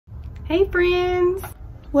Hey friends,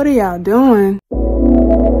 what are y'all doing?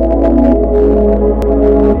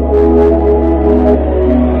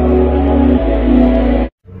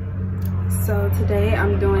 So today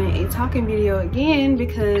I'm doing a talking video again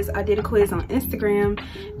because I did a quiz on Instagram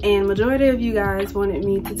and majority of you guys wanted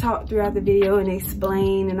me to talk throughout the video and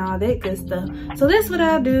explain and all that good stuff. So that's what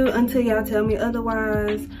I'll do until y'all tell me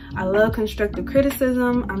otherwise. I love constructive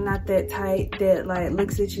criticism. I'm not that type that like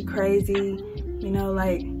looks at you crazy, you know,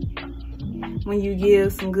 like when you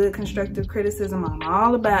give some good constructive criticism, I'm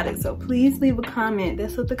all about it. So please leave a comment.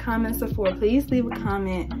 That's what the comments are for. Please leave a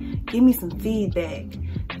comment. Give me some feedback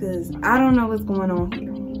because I don't know what's going on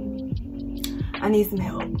here. I need some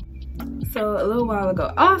help. So a little while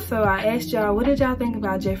ago, also I asked y'all, what did y'all think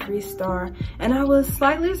about Jeffree Star? And I was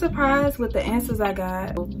slightly surprised with the answers I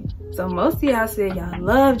got. So most of y'all said y'all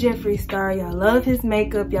love Jeffree Star, y'all love his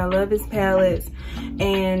makeup, y'all love his palettes,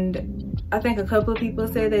 and I think a couple of people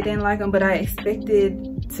said they didn't like him, but I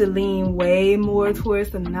expected to lean way more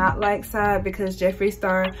towards the not like side because Jeffree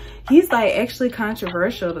Star, he's like actually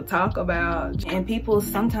controversial to talk about, and people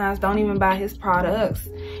sometimes don't even buy his products.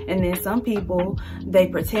 And then some people, they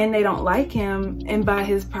pretend they don't like him and buy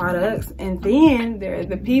his products. And then there are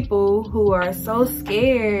the people who are so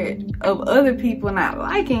scared of other people not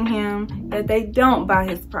liking him that they don't buy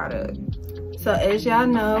his product. So as y'all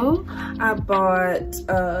know, I bought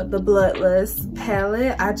the Bloodlust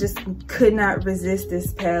palette. I just could not resist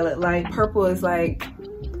this palette. Like purple is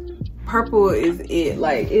it.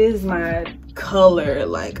 Like it is my color,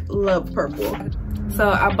 like love purple.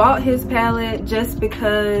 So I bought his palette just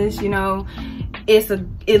because, you know,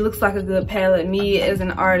 it looks like a good palette. Me as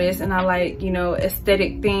an artist, and I like, you know,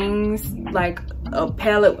 aesthetic things, like a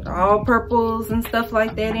palette with all purples and stuff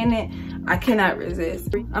like that in it. I cannot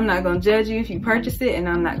resist. I'm not gonna judge you if you purchase it, and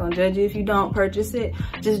I'm not gonna judge you if you don't purchase it.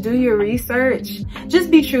 Just do your research.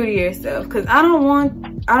 Just be true to yourself, because I don't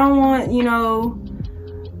want, you know,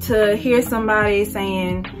 to hear somebody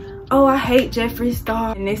saying, oh, I hate Jeffree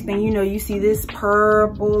Star, and next thing you know, you see this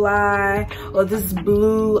purple eye or this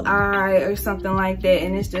blue eye or something like that,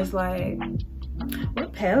 and it's just like,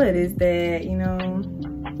 what palette is that, you know?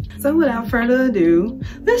 So without further ado,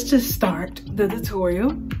 let's just start the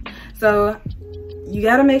tutorial. So you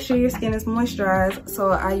gotta make sure your skin is moisturized. So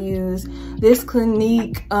I use this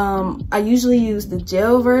Clinique. I usually use the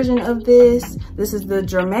gel version of this. This is the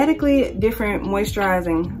Dramatically Different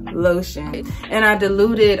Moisturizing Lotion. And I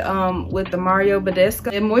dilute it with the Mario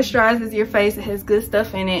Badescu. It moisturizes your face, it has good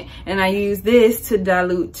stuff in it. And I use this to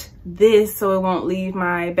dilute this so it won't leave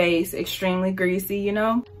my base extremely greasy, you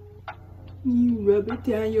know? You rub it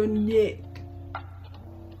down your neck.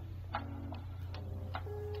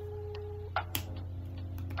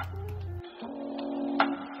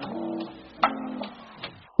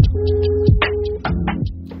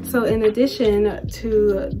 So in addition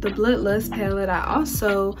to the Bloodlust palette, I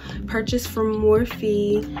also purchased from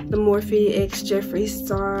Morphe the Morphe X Jeffree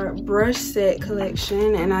Star brush set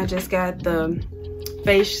collection, and I just got the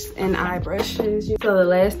face and eye brushes. So the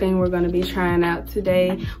last thing we're going to be trying out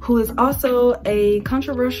today, who is also a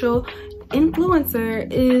controversial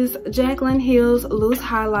influencer, is Jaclyn Hill's loose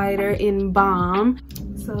highlighter in Balm.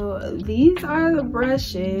 So these are the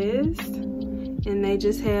brushes, and they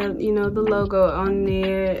just have, you know, the logo on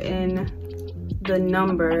there and the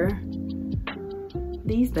number.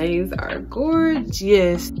 These things are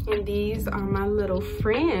gorgeous. And these are my little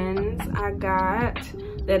friends I got.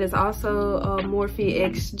 That is also a Morphe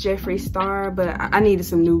X Jeffree Star, but I needed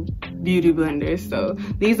some new beauty blenders. So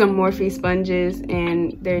these are Morphe sponges,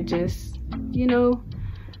 and they're just, you know,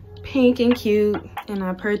 pink and cute. And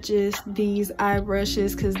I purchased these eye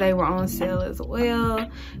brushes because they were on sale as well,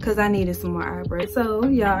 because I needed some more eye brushes. So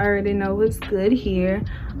y'all already know what's good here.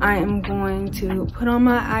 I am going to put on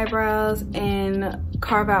my eyebrows and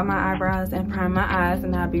carve out my eyebrows and prime my eyes,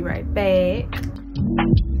 and I'll be right back.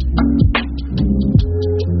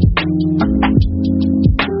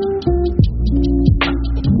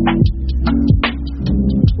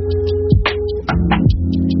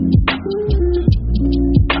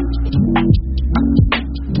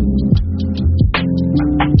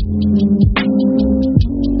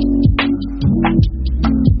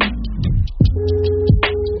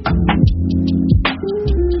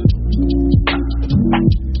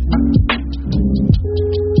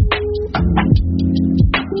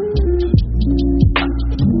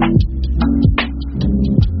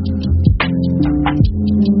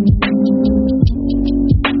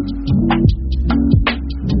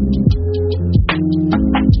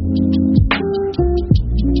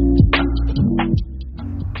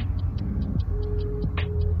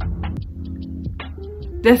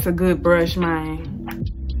 That's a good brush, man.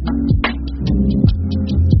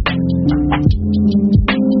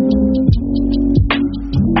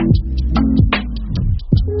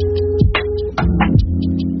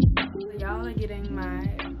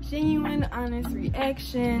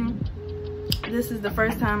 This is the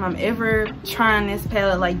first time I'm ever trying this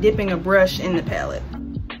palette, like dipping a brush in the palette.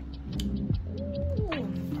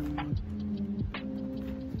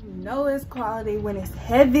 You know it's quality when it's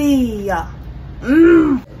heavy.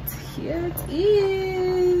 Here it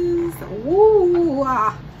is. Woo!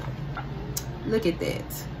 Look at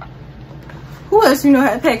that. Who else you know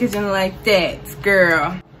had packaging like that,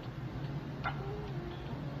 girl?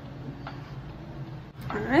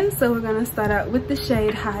 Alright, so we're gonna start out with the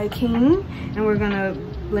shade High King, and we're gonna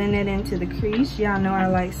blend it into the crease. Y'all know I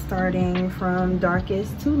like starting from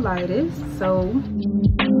darkest to lightest, so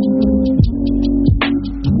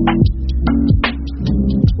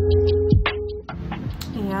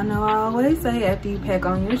y'all know I always say after you pack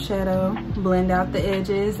on your shadow, blend out the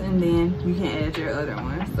edges, and then you can add your other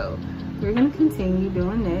one. So we're gonna continue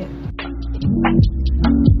doing that.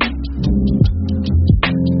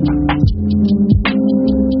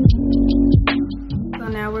 So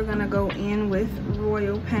now we're gonna go in with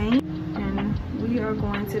Royal paint, and we are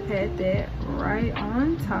going to pat that right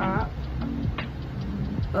on top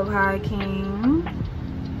of High King,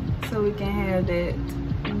 so we can have that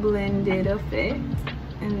blended effect,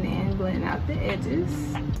 and then blend out the edges.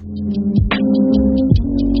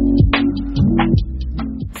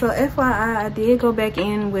 So FYI, I did go back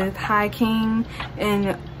in with High King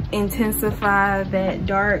and intensify that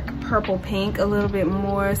dark purple pink a little bit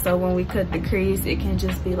more, so when we cut the crease it can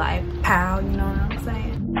just be like pow, you know what I'm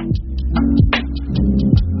saying?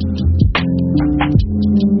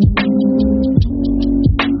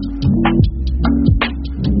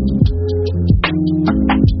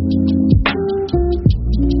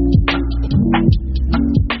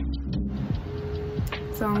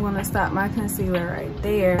 So I'm gonna stop my concealer right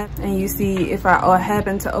there, and you see if I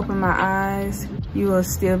happen to open my eyes, you will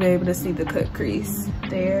still be able to see the cut crease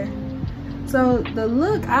there. So the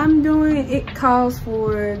look I'm doing, it calls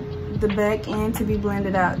for the back end to be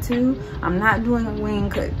blended out too. I'm not doing a wing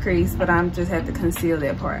cut crease, but I'm just have to conceal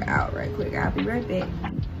that part out right quick. I'll be right back.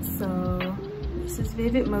 So this is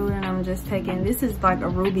Vivid Mood, and I'm just taking, this is like a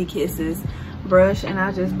Ruby Kisses brush, and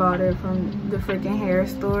I just bought it from the freaking hair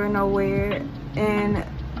store nowhere. And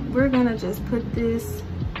we're gonna just put this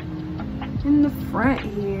in the front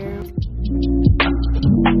here.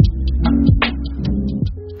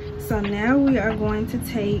 So now we are going to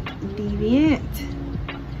take Deviant,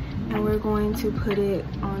 and we're going to put it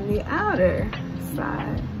on the outer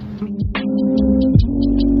side.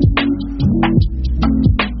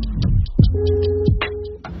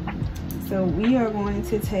 So we are going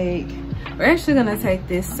to take, we're actually gonna take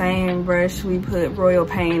this same brush we put Royal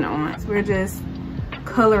paint on. So we're just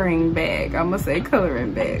coloring back. I'm gonna say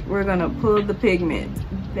coloring back. We're gonna pull the pigment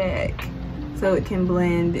back so it can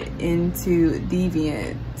blend into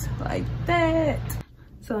Deviant like that.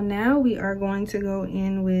 So now we are going to go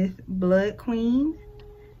in with Blood Queen,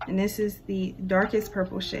 and this is the darkest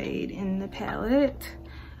purple shade in the palette.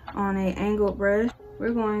 On an angled brush,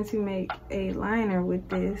 we're going to make a liner with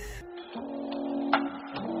this.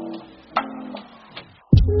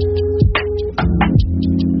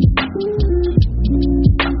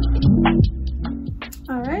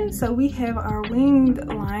 Alright, so we have our winged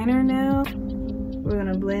liner now. We're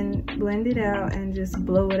gonna blend it out and just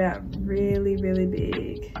blow it out really, really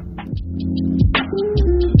big.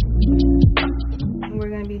 We're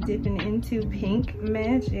gonna be dipping into Pink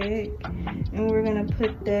Magic, and we're gonna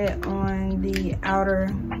put that on the outer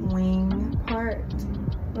wing part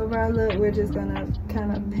of our look. We're just gonna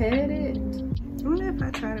kind of pat it. I wonder if I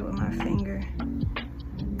tried it with my finger,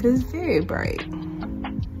 because it's very bright.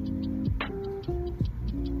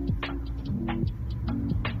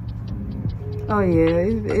 Oh yeah,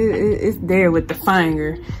 it's there with the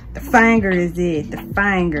finger. The finger is it, the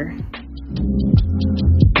finger.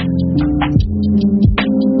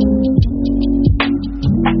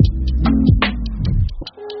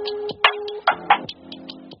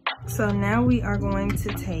 So now we are going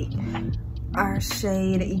to take our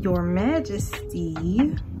shade Your Majesty.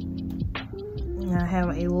 And I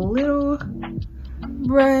have a little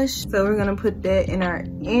brush, so we're gonna put that in our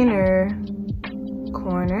inner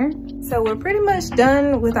corner. So we're pretty much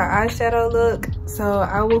done with our eyeshadow look. So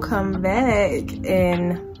I will come back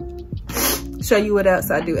and show you what else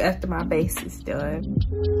I do after my base is done.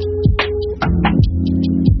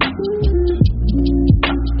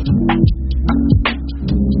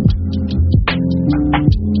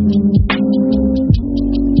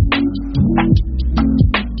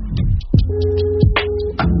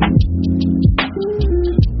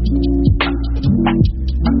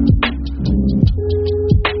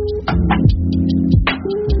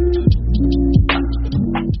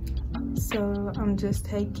 Just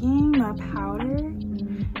taking my powder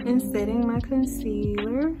and setting my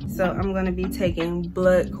concealer. So I'm gonna be taking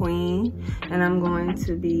Blood Queen and I'm going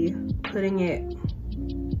to be putting it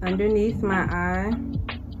underneath my eye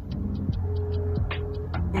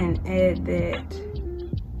and add that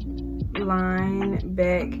line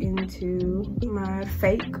back into my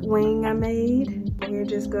fake wing I made. We're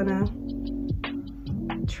just gonna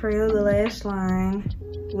trail the lash line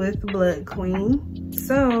with Blood Queen.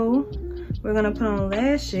 So we're gonna put on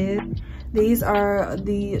lashes. These are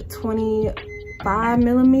the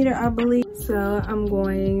 25mm, I believe. So I'm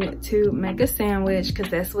going to make a sandwich because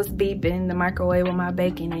that's what's beeping, the microwave with my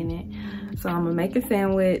bacon in it. So I'm gonna make a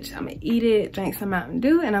sandwich, I'm gonna eat it, drink some Mountain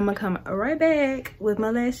Dew, and I'm gonna come right back with my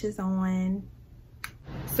lashes on.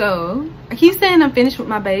 So I keep saying I'm finished with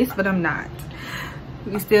my base, but I'm not.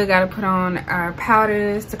 We still gotta put on our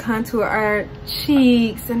powders to contour our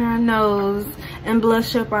cheeks and our nose and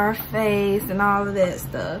blush up our face and all of that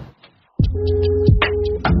stuff.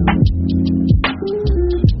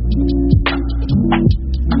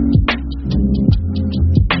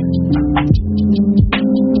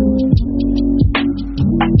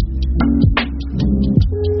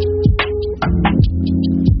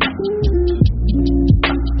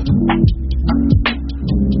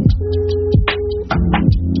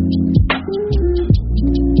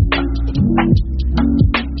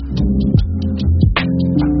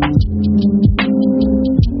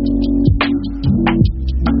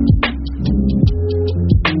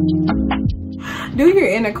 Do your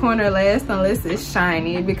inner corner last unless it's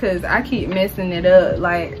shiny, because I keep messing it up,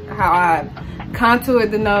 like how I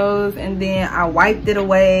contoured the nose and then I wiped it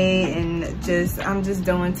away, and I'm just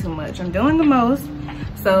doing too much. I'm doing the most.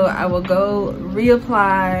 So I will go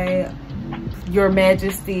reapply Your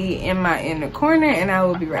Majesty in my inner corner and I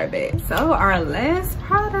will be right back. So our last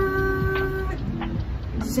product,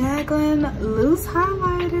 Jaclyn Loose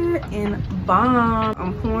Highlighter in Bomb.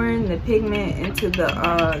 I'm pouring the pigment into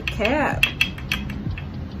the cap.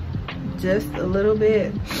 Just a little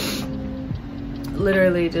bit,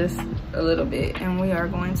 literally just a little bit, and we are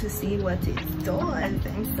going to see what it does.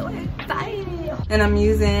 I'm so excited. And I'm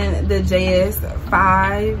using the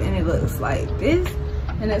JS5 and it looks like this,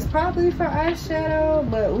 and it's probably for eyeshadow,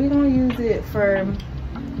 but we don't use it for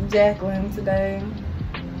Jaclyn today.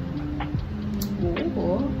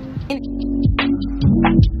 Ooh.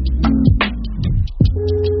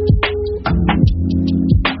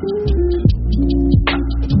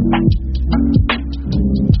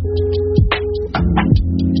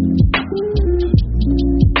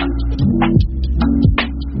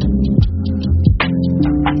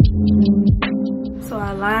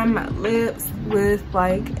 My lips with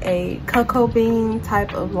like a cocoa bean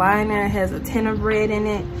type of liner. It has a tint of red in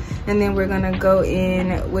it, and then we're gonna go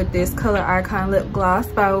in with this Color Icon lip gloss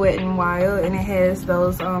by Wet n Wild, and it has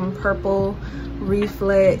those purple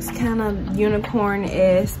reflex kind of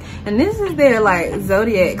unicorn-esque, and this is their like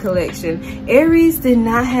Zodiac collection. Aries did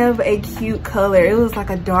not have a cute color. It was like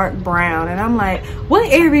a dark brown, and I'm like,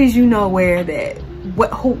 what Aries you know wear that?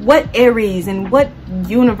 What Aries and what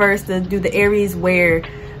universe do the Aries wear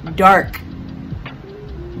dark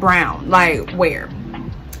brown? Like where?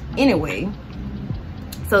 Anyway,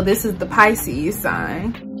 so this is the Pisces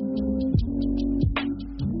sign.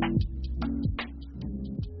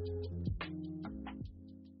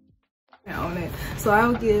 On it. So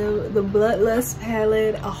I'll give the Bloodlust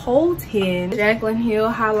palette a whole 10. Jaclyn Hill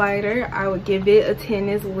highlighter, I would give it a 10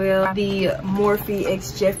 as well. The Morphe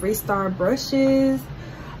X Jeffree Star brushes,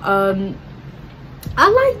 I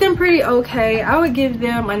like them pretty okay. I would give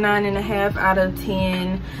them a 9.5 out of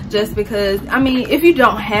 10, just because, I mean, if you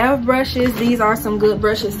don't have brushes, these are some good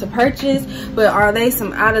brushes to purchase, but are they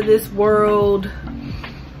some out of this world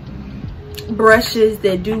brushes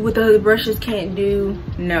that do what the other brushes can't do?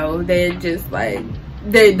 No, they're just like,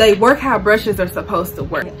 they work how brushes are supposed to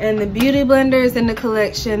work. And the beauty blenders in the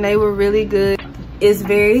collection, they were really good. It's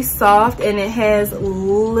very soft and it has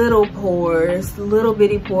little pores, little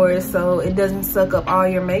bitty pores, so it doesn't suck up all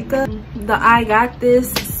your makeup. The I Got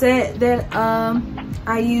This set that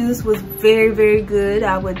I used was very, very good.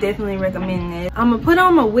 I would definitely recommend it. I'm gonna put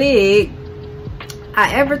on my wig.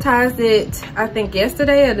 I advertised it, I think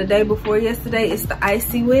yesterday or the day before yesterday. It's the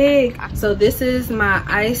Icy wig. So this is my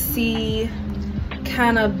icy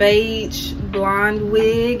kind of beige blonde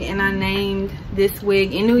wig, and I named this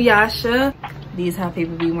wig Inuyasha. These how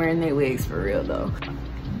people be wearing their wigs for real though.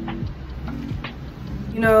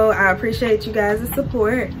 You know, I appreciate you guys'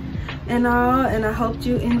 support, and all, and I hope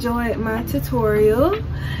you enjoyed my tutorial.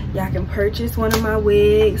 Y'all can purchase one of my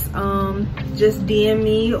wigs. Just DM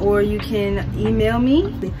me or you can email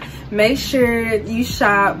me. Make sure you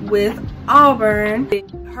shop with Auburn.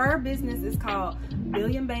 Her business is called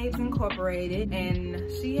Billion Babes Incorporated,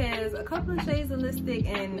 and she has a couple of shades of lipstick,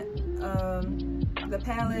 and the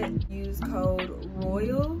palette. Use code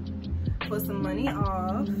ROYAL for some money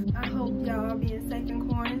off. I hope y'all being safe in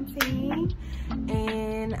quarantine,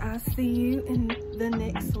 and I'll see you in the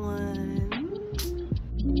next one.